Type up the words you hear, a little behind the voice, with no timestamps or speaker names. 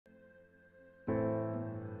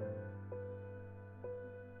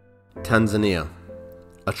Tanzania,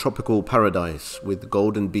 a tropical paradise with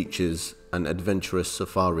golden beaches and adventurous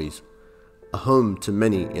safaris, a home to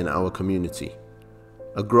many in our community,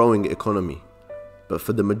 a growing economy, but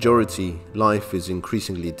for the majority, life is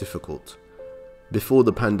increasingly difficult. Before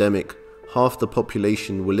the pandemic, half the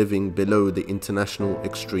population were living below the international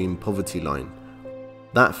extreme poverty line.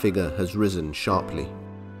 That figure has risen sharply.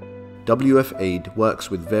 WF Aid works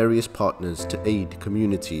with various partners to aid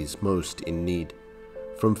communities most in need,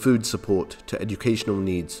 from food support to educational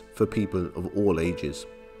needs for people of all ages.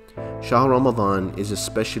 Shahr Ramadan is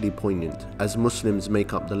especially poignant as Muslims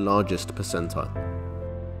make up the largest percentile.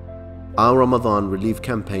 Our Ramadan relief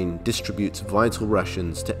campaign distributes vital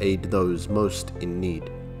rations to aid those most in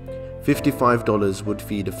need. $55 would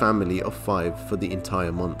feed a family of 5 for the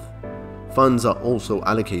entire month. Funds are also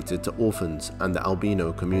allocated to orphans and the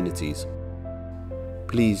albino communities.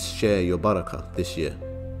 Please share your barakah this year.